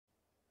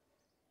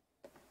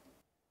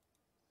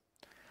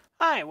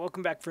Hi,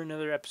 welcome back for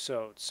another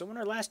episode. So in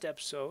our last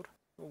episode,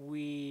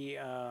 we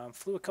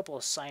flew a couple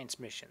of science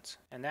missions,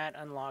 and that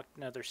unlocked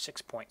another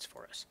 6 points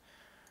for us.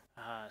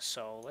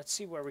 So let's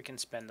see where we can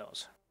spend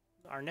those.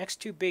 Our next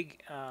two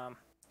big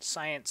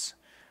science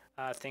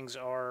things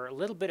are a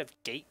little bit of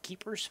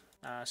gatekeepers,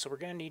 so we're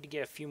going to need to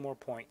get a few more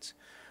points.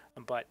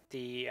 But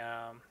the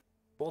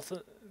both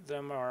of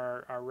them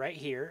are right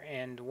here,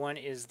 and one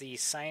is the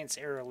science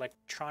era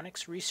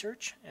electronics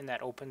research, and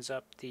that opens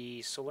up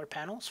the solar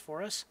panels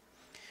for us.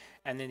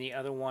 And then the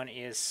other one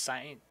is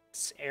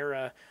Science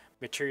Era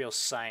Material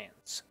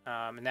Science,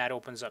 and that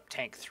opens up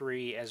Tank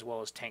 3 as well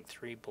as Tank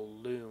 3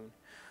 Balloon.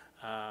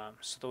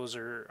 So those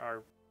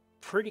are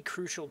pretty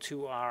crucial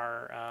to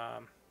our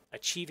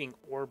achieving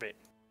orbit.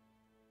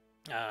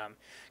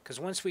 Because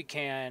once we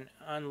can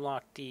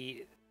unlock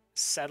the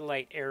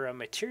Satellite Era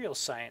Material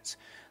Science,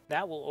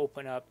 that will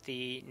open up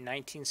the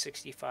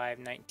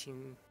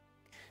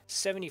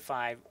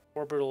 1965-1975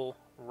 orbital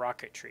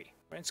rocketry.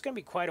 It's going to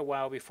be quite a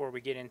while before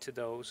we get into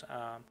those,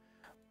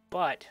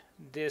 but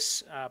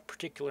this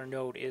particular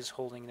node is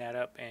holding that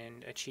up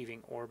and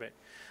achieving orbit.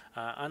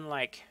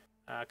 Unlike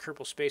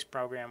Kerbal Space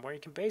Program, where you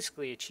can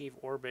basically achieve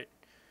orbit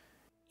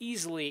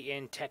easily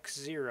in Tech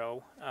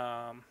 0,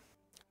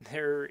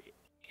 there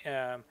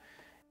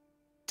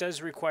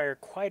does require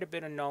quite a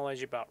bit of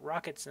knowledge about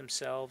rockets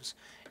themselves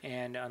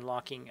and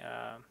unlocking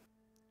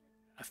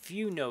a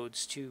few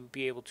nodes to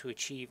be able to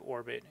achieve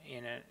orbit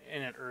in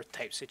an Earth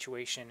type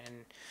situation,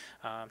 and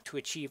to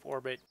achieve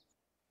orbit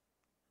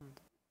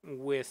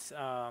with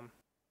a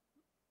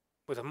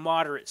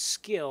moderate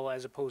skill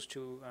as opposed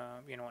to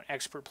an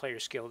expert player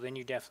skill, then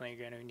you're definitely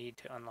going to need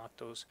to unlock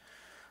those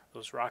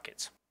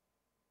rockets.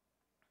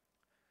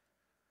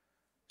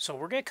 So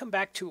we're going to come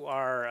back to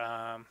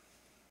our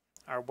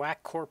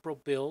whack corporal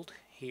build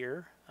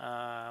here,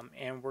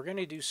 and we're going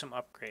to do some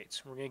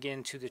upgrades. We're going to get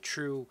into the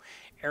true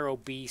Aero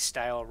B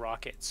style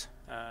rockets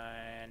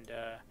and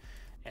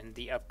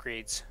the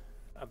upgrades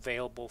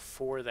available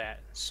for that.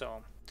 So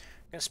I'm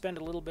going to spend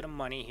a little bit of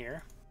money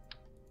here,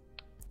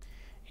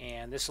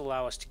 and this will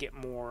allow us to get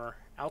more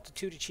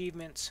altitude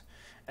achievements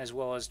as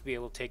well as to be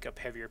able to take up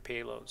heavier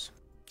payloads.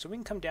 So we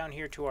can come down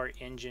here to our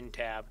engine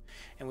tab,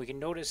 and we can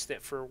notice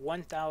that for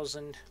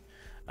 1,000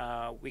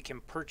 we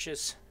can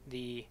purchase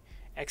the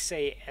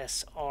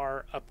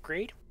XASR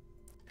upgrade,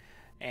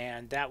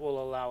 and that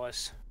will allow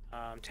us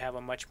to have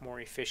a much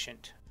more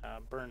efficient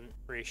burn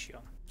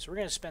ratio. So we're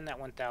going to spend that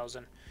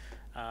 1,000,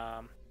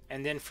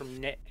 and then from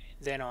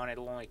then on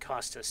it'll only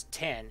cost us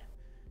 10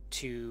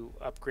 to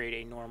upgrade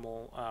a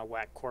normal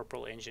whack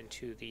corporal engine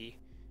to the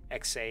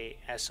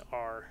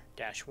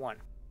XASR-1.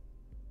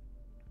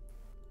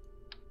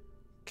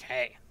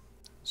 Okay,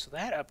 so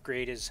that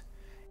upgrade is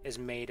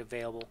made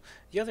available.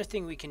 The other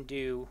thing we can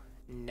do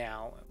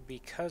now,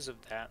 because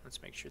of that,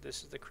 let's make sure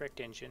this is the correct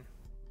engine.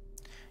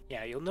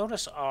 Yeah, you'll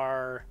notice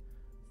our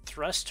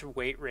thrust to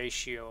weight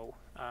ratio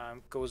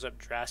goes up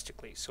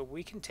drastically. So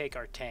we can take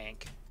our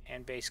tank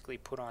and basically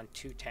put on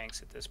 2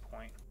 tanks at this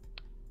point.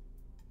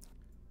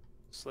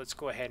 So let's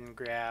go ahead and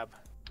grab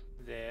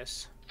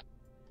this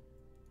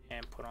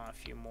and put on a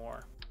few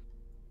more.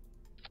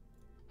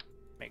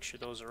 Make sure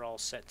those are all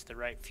set to the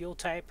right fuel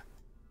type.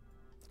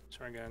 So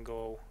we're going to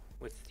go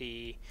with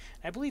I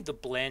believe the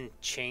blend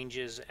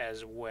changes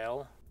as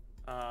well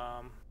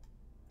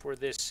for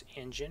this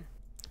engine.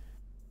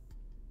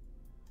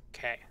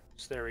 Okay,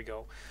 so there we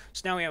go.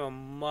 So now we have a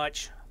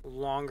much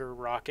longer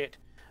rocket,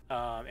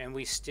 and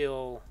we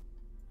still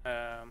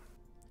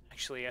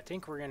actually, I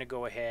think we're going to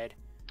go ahead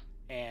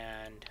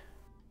and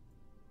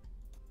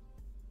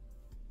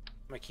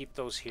I'm going to keep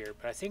those here,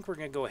 but I think we're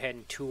going to go ahead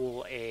and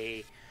tool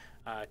a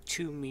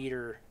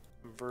 2-meter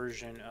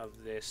version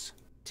of this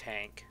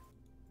tank.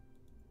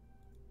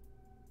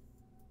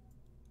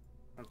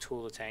 I'll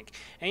tool the tank,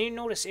 and you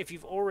notice if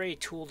you've already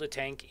tooled a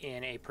tank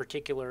in a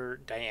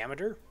particular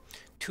diameter,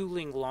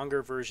 tooling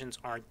longer versions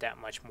aren't that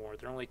much more.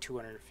 They're only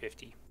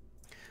 250,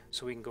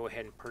 so we can go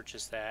ahead and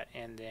purchase that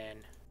and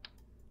then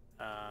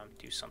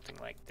do something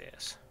like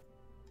this.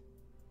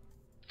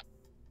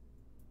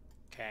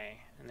 Okay,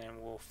 and then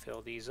we'll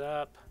fill these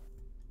up,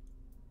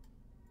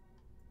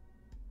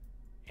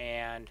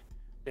 and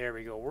there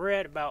we go. We're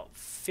at about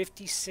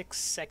 56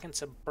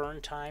 seconds of burn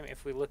time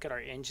if we look at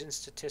our engine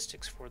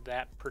statistics for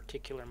that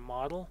particular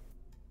model.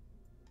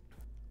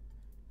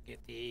 Get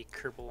the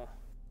Kerbal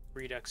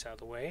Redux out of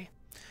the way.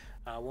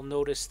 We'll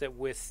notice that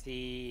with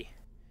the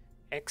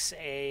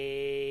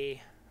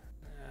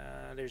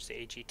there's the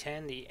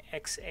AG10, the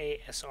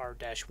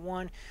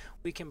XASR-1,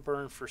 we can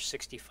burn for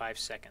 65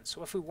 seconds.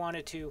 So if we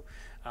wanted to,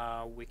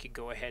 we could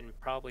go ahead and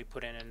probably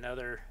put in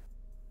another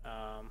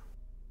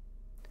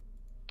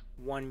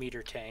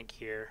 1-meter tank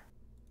here.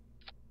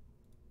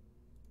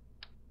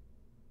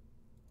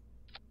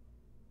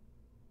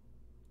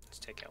 Let's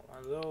take out one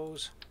of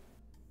those.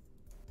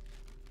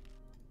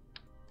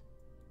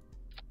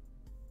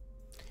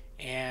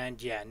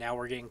 And yeah, now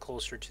we're getting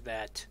closer to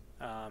that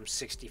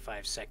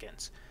 65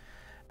 seconds.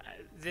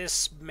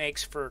 This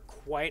makes for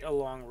quite a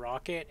long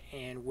rocket,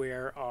 and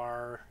where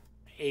our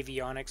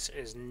avionics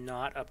is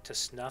not up to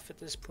snuff at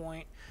this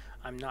point,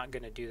 I'm not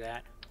going to do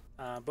that.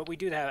 But we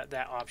do have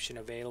that option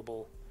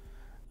available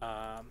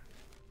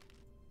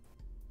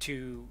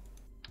to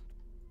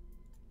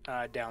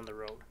down the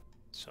road.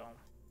 So,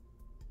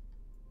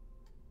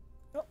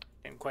 oh,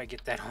 didn't quite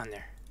get that on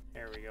there.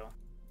 There we go.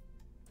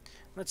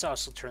 Let's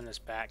also turn this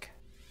back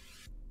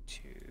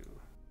to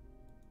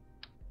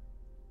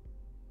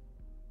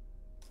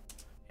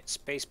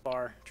space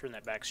bar. Turn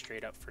that back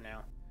straight up for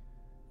now.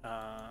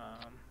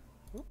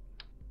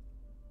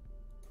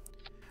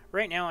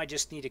 Right now I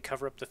just need to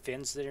cover up the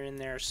fins that are in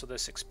there, so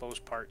this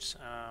exposed part's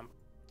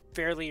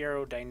fairly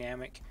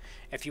aerodynamic.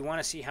 If you want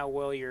to see how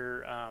well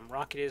your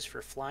rocket is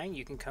for flying,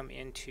 you can come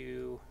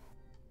into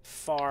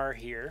FAR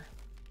here,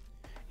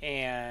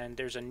 and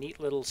there's a neat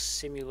little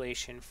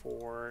simulation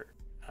for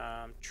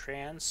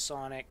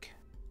transonic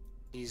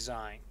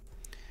design.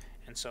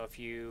 And so if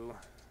you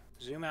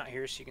zoom out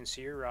here so you can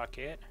see your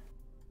rocket,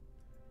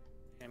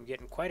 and I'm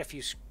getting quite a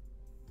few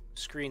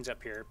screens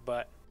up here,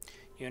 but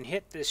you can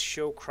hit this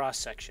show cross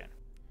section,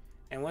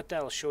 and what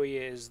that'll show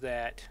you is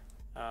that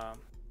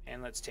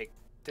and let's take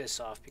this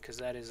off because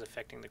that is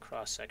affecting the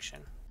cross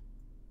section.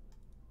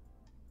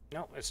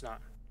 No, it's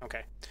not.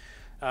 Okay.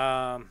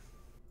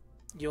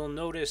 You'll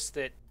notice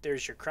that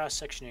there's your cross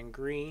section in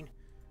green,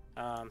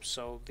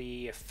 so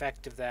the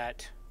effect of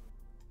that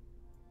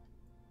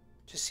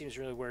just seems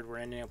really weird. We're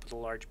ending up with a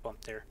large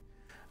bump there.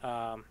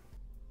 Of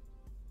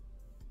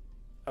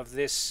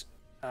this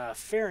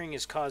fairing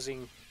is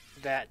causing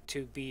that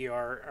to be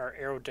our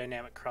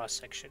aerodynamic cross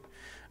section.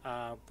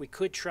 We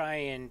could try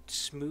and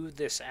smooth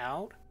this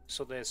out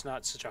so that it's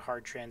not such a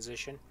hard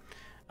transition,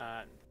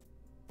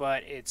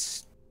 but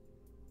it's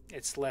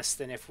less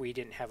than if we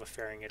didn't have a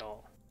fairing at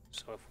all.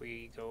 So if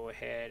we go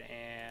ahead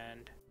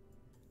and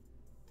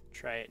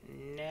try it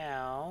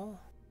now,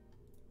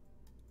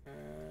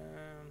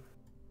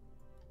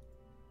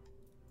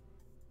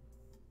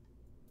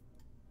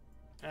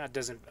 it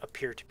doesn't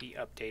appear to be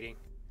updating.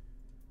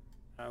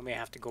 We may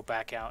have to go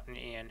back out and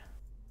in.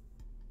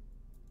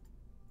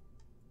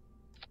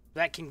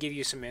 That can give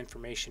you some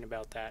information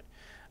about that.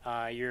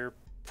 Your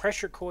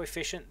pressure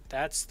coefficient,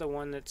 that's the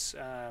one that's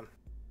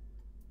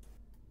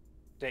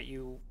that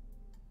you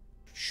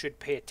should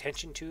pay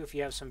attention to if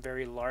you have some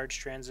very large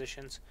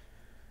transitions.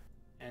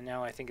 And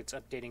now I think it's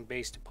updating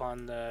based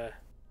upon the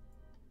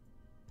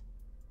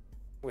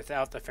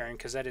without the fairing,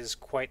 because that is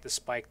quite the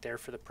spike there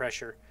for the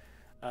pressure.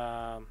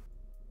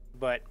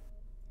 But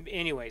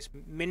anyways,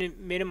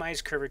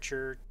 minimize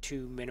curvature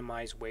to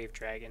minimize wave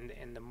drag,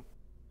 and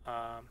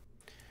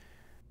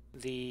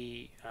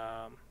the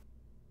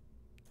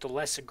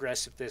less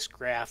aggressive this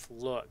graph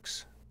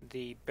looks,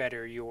 the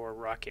better your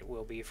rocket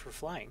will be for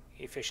flying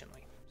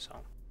efficiently. So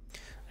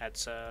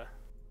that's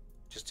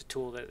just a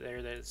tool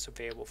that's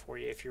available for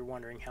you if you're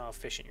wondering how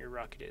efficient your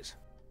rocket is.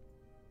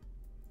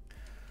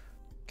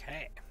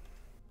 Okay,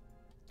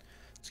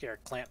 let's get our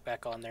clamp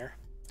back on there.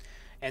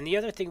 And the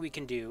other thing we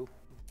can do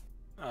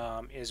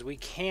is we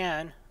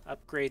can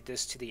upgrade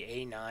this to the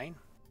A9,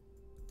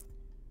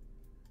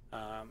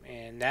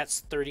 and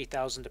that's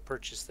 $30,000 to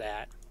purchase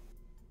that.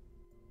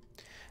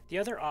 The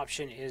other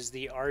option is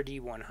the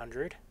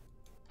RD100.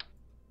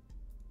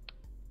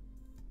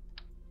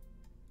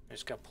 I'm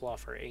just going to pull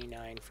off our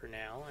A9 for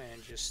now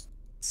and just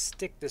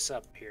stick this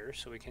up here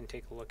so we can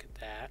take a look at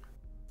that.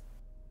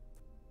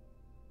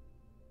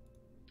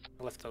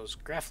 I left those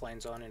graph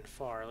lines on in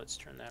FAR. Let's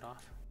turn that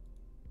off.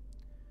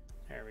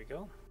 There we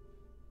go.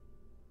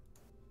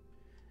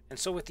 And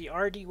so with the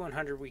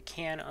RD100 we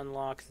can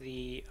unlock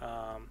the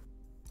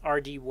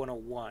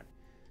RD101.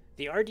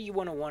 The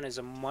RD101 is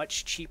a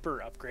much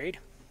cheaper upgrade.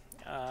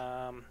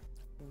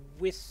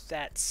 With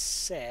that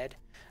said,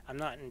 I'm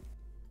not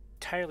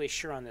entirely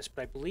sure on this,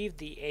 but I believe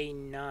the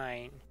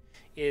A9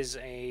 is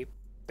a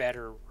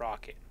better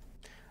rocket.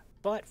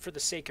 But for the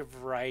sake of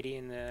variety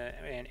and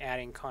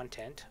adding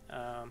content,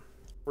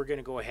 we're going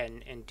to go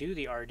ahead and do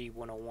the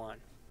RD101.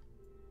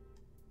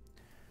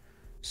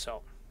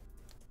 So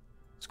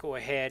let's go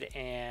ahead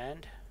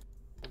and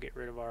we'll get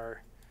rid of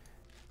our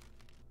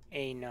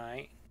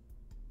A9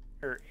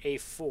 or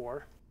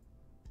A4.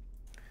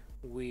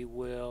 We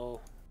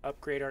will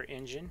upgrade our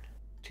engine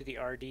to the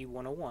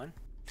RD101,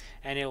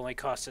 and it only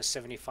costs us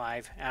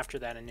 $75 after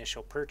that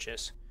initial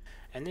purchase.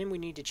 And then we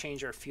need to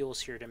change our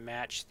fuels here to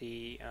match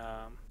the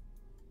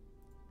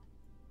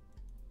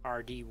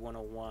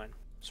RD101.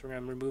 So we're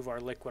going to remove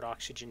our liquid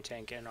oxygen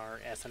tank and our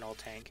ethanol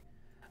tank.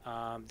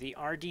 The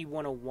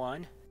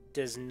RD101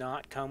 does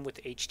not come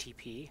with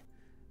HTP.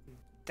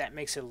 That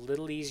makes it a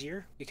little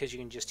easier because you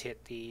can just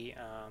hit the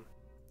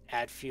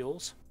add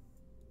fuels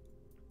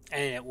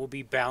and it will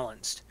be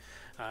balanced.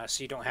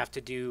 So you don't have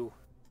to do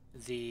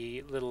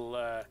the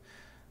little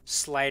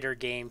slider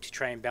game to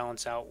try and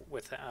balance out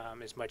with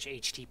as much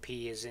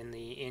HTP as in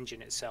the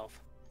engine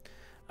itself.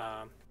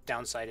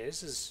 Downside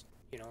is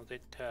you know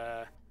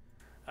that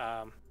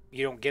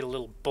you don't get a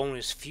little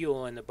bonus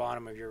fuel in the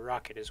bottom of your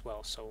rocket as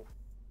well. So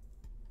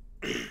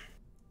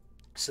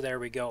so there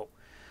we go.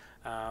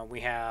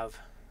 We have,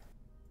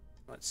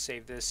 let's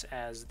save this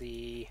as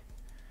the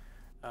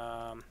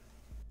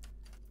XASR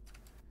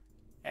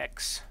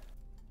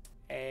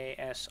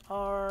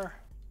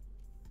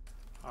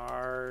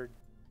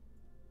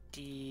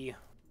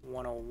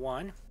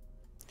RD101,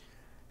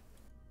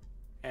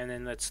 and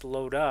then let's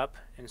load up,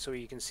 and so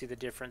you can see the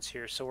difference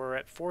here. So we're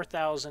at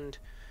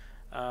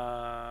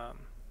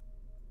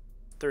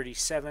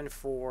 4,037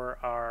 for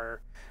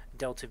our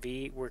Delta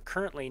V. We're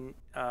currently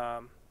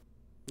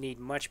need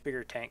much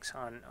bigger tanks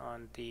on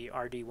the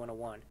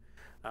RD101.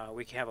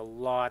 We can have a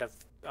lot of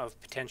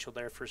potential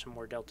there for some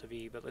more Delta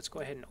V, but let's go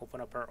ahead and open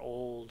up our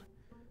old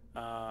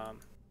WAC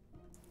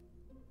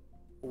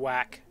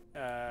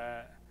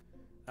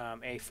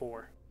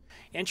A4.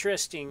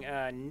 Interesting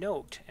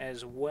note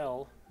as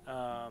well.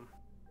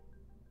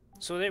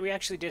 So that we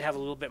actually did have a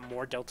little bit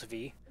more Delta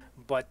V,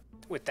 but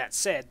with that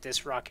said,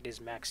 this rocket is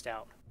maxed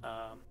out.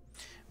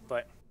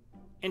 But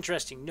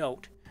interesting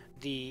note,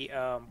 the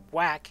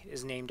WAC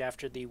is named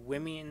after the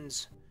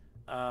Women's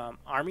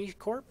Army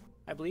Corps,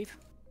 I believe,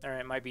 or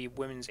it might be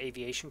Women's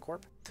Aviation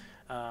Corps.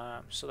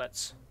 So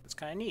that's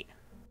kind of neat.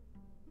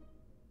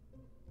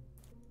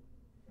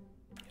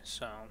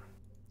 So,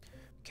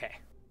 okay.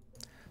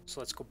 So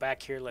let's go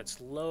back here.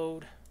 Let's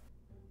load.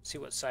 See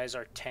what size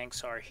our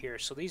tanks are here.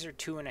 So these are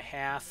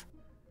 2.5.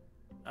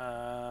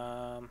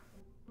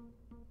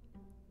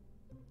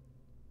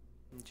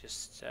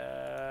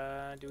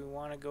 Do we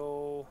want to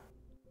go?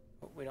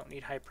 Oh, we don't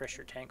need high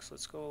pressure tanks.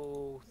 Let's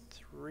go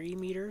 3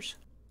 meters.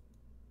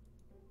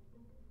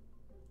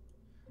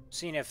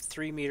 Seeing if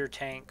 3-meter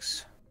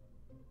tanks.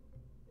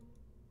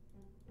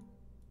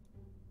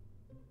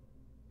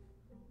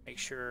 Make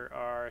sure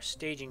our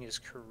staging is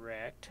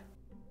correct.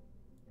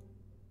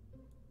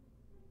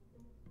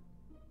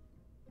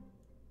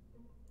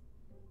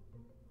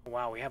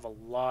 Wow, we have a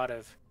lot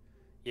of,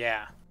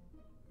 yeah,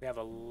 we have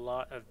a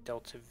lot of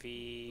Delta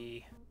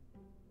V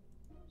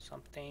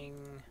something.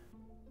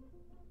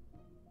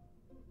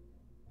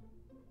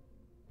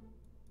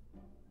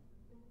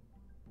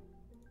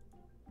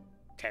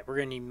 Okay, we're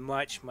gonna need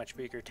much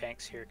bigger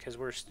tanks here because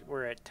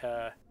we're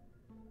at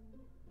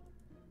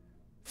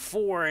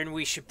 4, and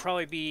we should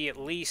probably be at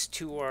least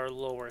 2 or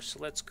lower. So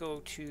let's go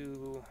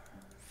to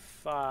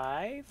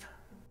 5.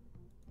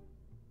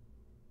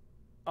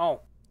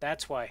 Oh,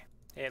 that's why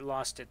it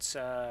lost its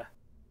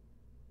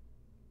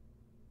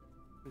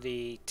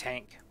the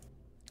tank.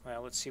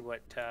 Well, let's see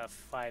what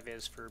 5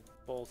 is for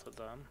both of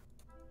them.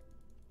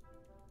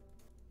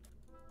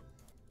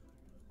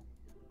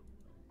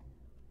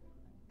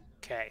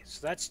 Okay,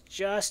 so that's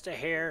just a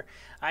hair.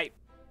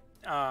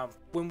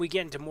 When we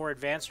get into more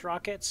advanced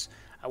rockets,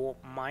 I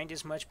won't mind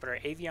as much, but our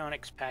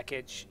avionics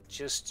package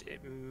just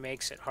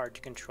makes it hard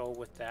to control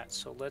with that.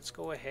 So let's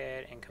go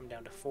ahead and come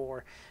down to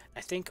 4.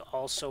 I think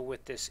also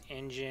with this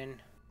engine,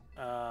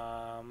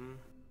 yeah,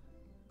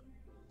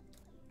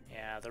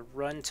 the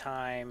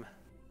runtime,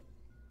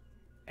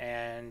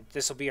 and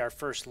this will be our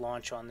first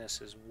launch on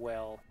this as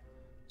well.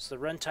 So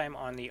the runtime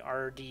on the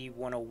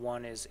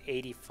RD101 is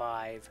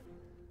 85.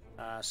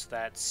 So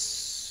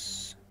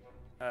that's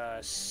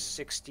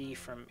 60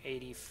 from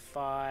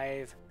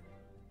 85,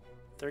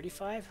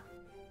 35?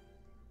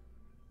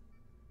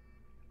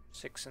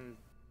 6 and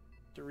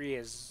 3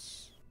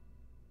 is,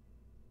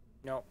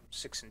 no,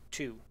 6 and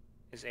 2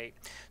 is 8,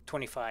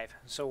 25.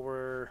 So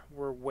we're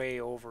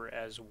way over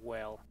as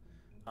well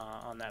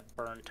on that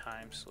burn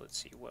time. So let's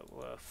see, what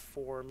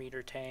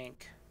 4-meter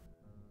tank.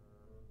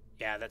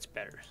 Yeah, that's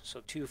better.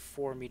 So 2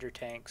 4-meter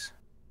tanks.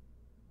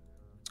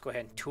 Let's go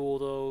ahead and tool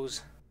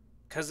those.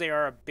 Because they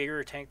are a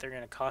bigger tank, they're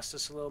going to cost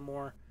us a little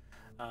more,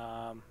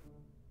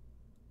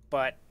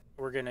 but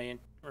we're gonna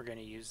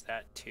use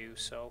that too.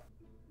 So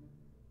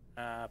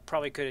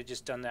probably could have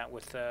just done that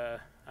with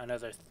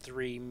another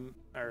 3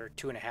 or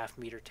 2.5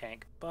 meter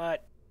tank,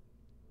 but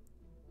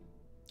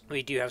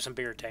we do have some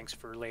bigger tanks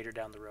for later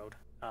down the road.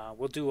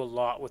 We'll do a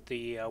lot with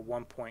the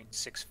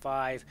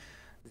 1.65,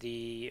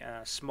 the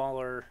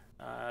smaller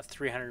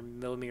 300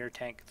 millimeter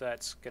tank.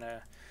 That's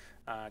gonna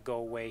go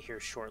away here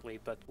shortly,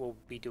 but we'll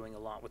be doing a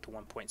lot with the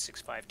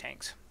 1.65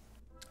 tanks.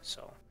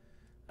 So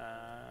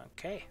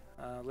okay,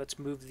 let's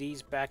move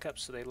these back up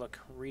so they look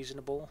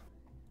reasonable.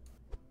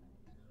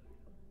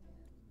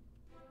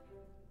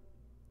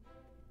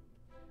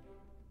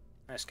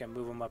 I'm just gonna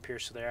move them up here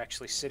so they're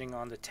actually sitting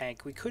on the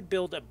tank. We could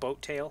build a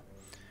boat tail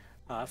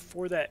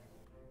for that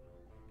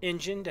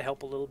engine to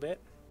help a little bit,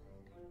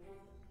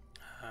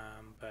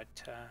 but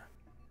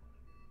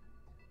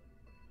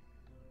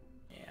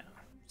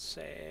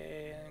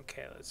say,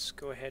 okay, let's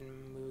go ahead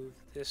and move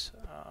this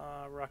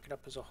rocket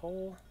up as a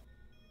whole.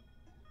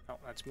 Oh,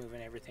 that's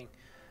moving everything.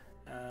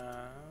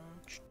 I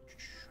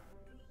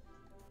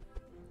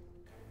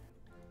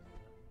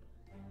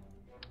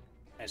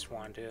just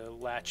wanted to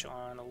latch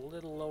on a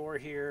little lower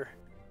here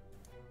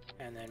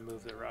and then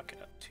move the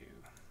rocket up to,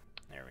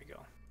 there we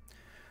go.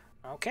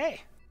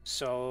 Okay,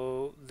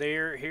 so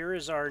here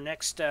is our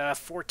next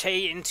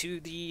forte into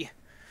the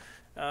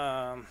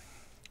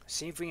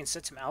see if we can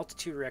set some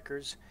altitude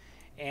records,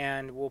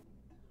 and we'll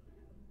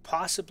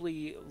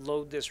possibly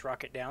load this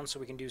rocket down so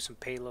we can do some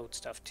payload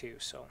stuff too.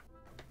 So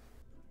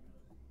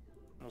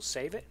We'll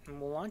save it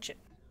and we'll launch it.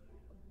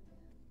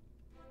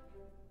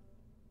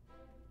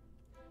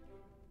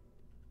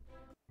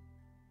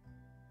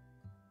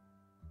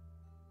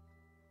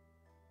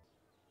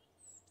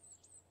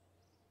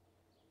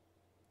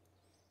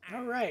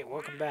 Alright,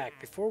 welcome back.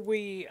 Before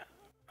we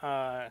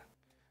go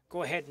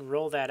ahead and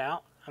roll that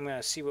out, I'm going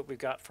to see what we've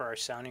got for our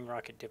sounding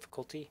rocket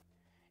difficulty.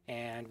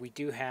 And we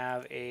do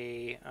have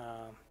a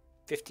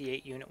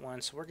 58 unit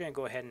one, so we're going to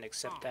go ahead and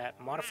accept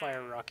that. Modify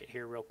our rocket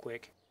here real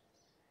quick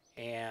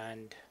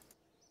and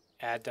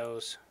add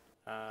those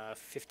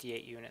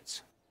 58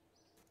 units.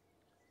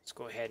 Let's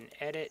go ahead and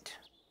edit.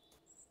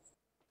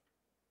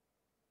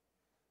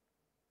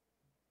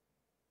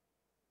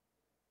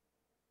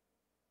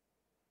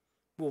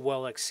 Will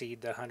well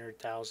exceed the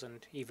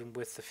 100,000 even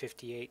with the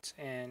 58s,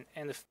 and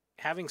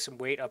having some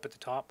weight up at the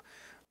top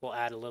will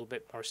add a little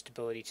bit more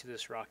stability to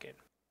this rocket.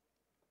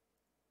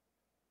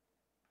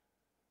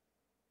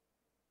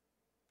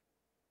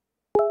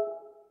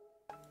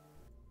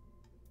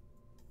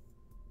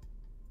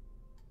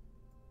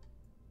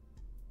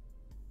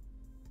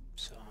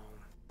 So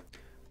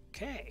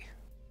okay,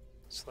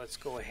 so let's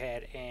go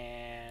ahead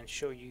and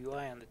show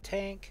UI on the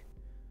tank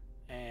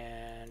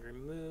and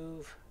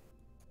remove,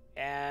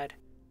 add.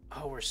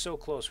 Oh, we're so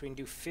close. We can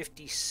do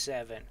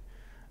 57.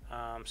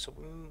 So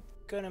I'm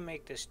going to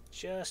make this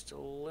just a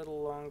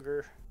little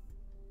longer.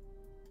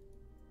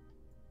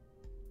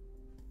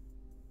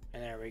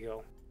 And there we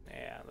go.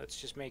 Yeah, let's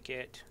just make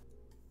it.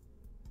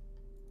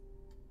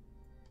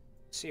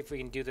 See if we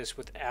can do this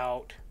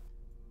without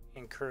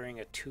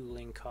incurring a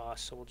tooling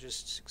cost. So we'll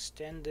just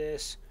extend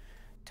this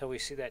until we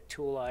see that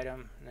tool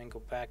item and then go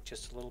back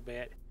just a little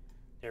bit.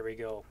 There we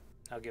go.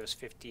 That'll give us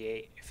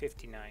 58,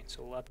 59.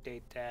 So we'll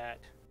update that.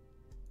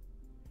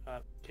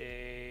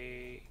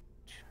 Update.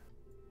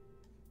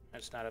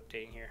 That's not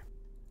updating here.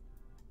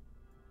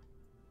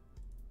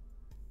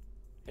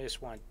 I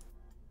just want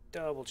to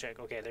double check.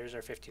 Okay, there's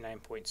our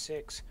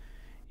 59.6,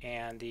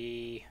 and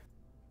the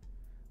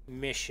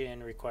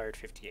mission required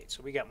 58,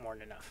 so we got more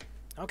than enough.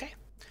 Okay,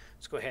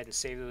 let's go ahead and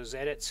save those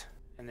edits,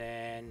 and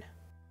then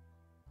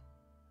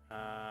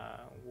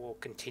we'll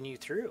continue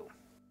through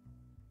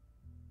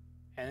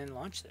and then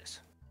launch this.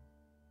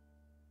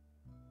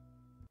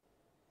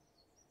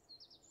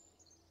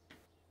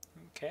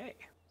 Okay,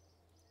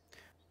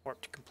 warp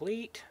to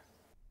complete.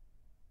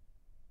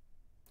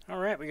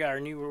 Alright, we got our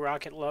new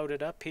rocket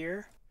loaded up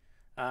here,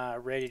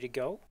 ready to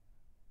go.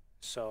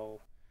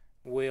 So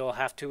we'll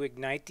have to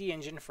ignite the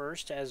engine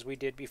first, as we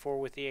did before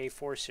with the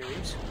A4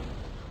 series.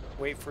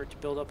 Wait for it to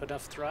build up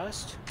enough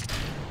thrust,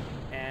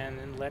 and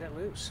then let it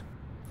loose.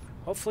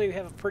 Hopefully we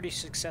have a pretty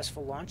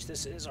successful launch.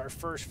 This is our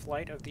first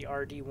flight of the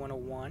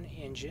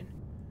RD101 engine.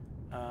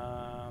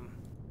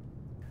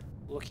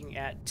 Looking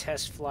at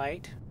test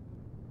flight.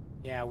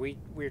 Yeah,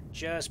 we're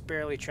just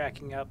barely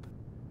tracking up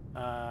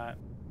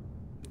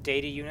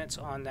data units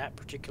on that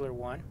particular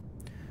one.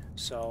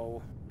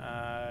 So,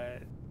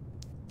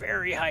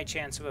 very high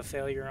chance of a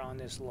failure on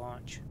this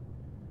launch.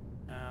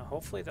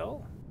 Hopefully,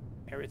 though,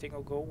 everything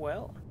will go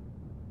well.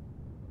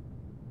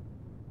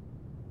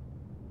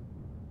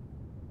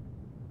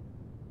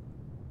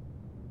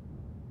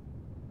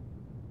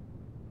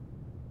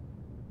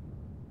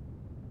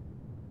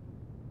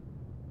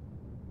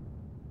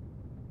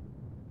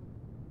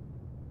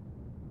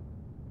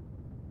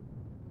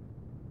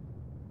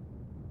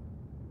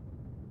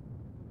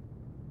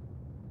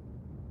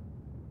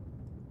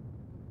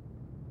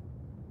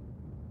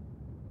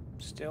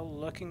 Still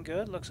looking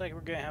good. Looks like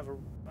we're going to have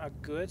a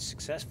good,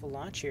 successful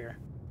launch here.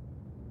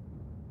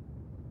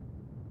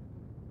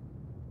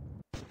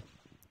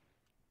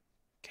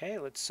 Okay,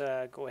 let's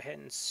go ahead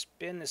and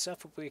spin this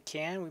up if we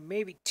can. We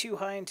may be too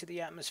high into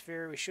the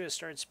atmosphere. We should have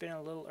started spinning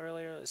a little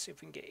earlier. Let's see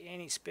if we can get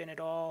any spin at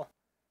all.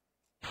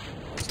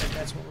 Looks like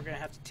that's what we're going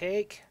to have to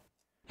take.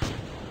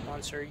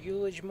 Launch our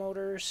ullage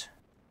motors.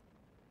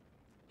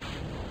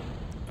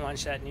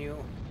 Launch that new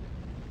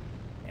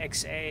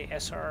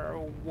XASR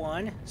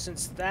 1.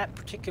 Since that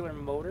particular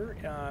motor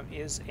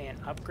is an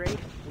upgrade,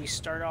 we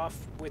start off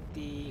with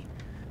the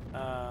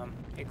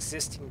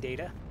existing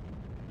data.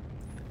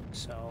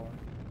 So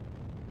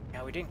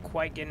yeah, we didn't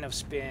quite get enough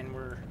spin.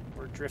 We're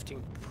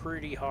drifting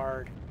pretty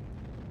hard.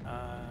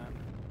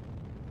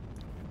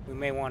 We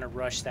may want to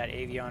rush that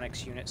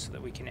avionics unit so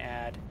that we can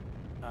add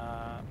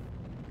a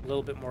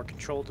little bit more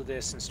control to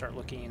this and start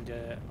looking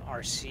into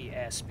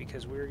RCS,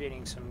 because we're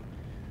getting some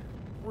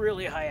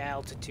really high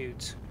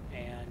altitudes,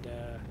 and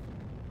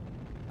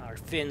our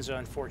fins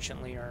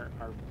unfortunately are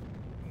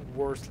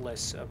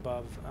worthless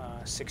above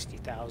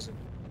 60,000.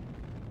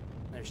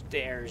 The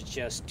air is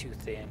just too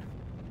thin.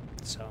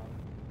 So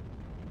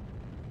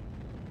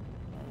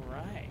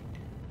alright,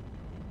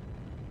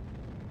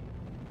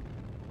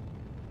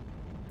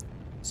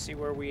 see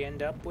where we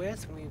end up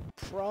with. We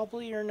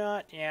probably are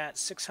not, yeah, at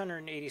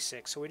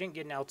 686, so we didn't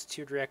get an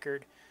altitude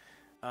record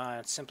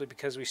simply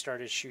because we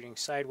started shooting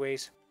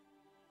sideways.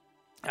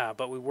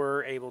 But we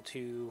were able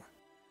to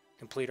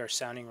complete our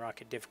sounding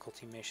rocket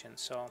difficulty mission.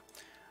 So,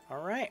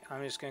 alright,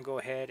 I'm just going to go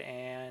ahead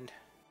and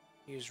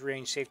use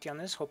range safety on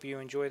this. Hope you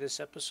enjoy this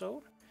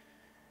episode,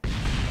 and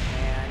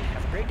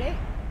have a great day.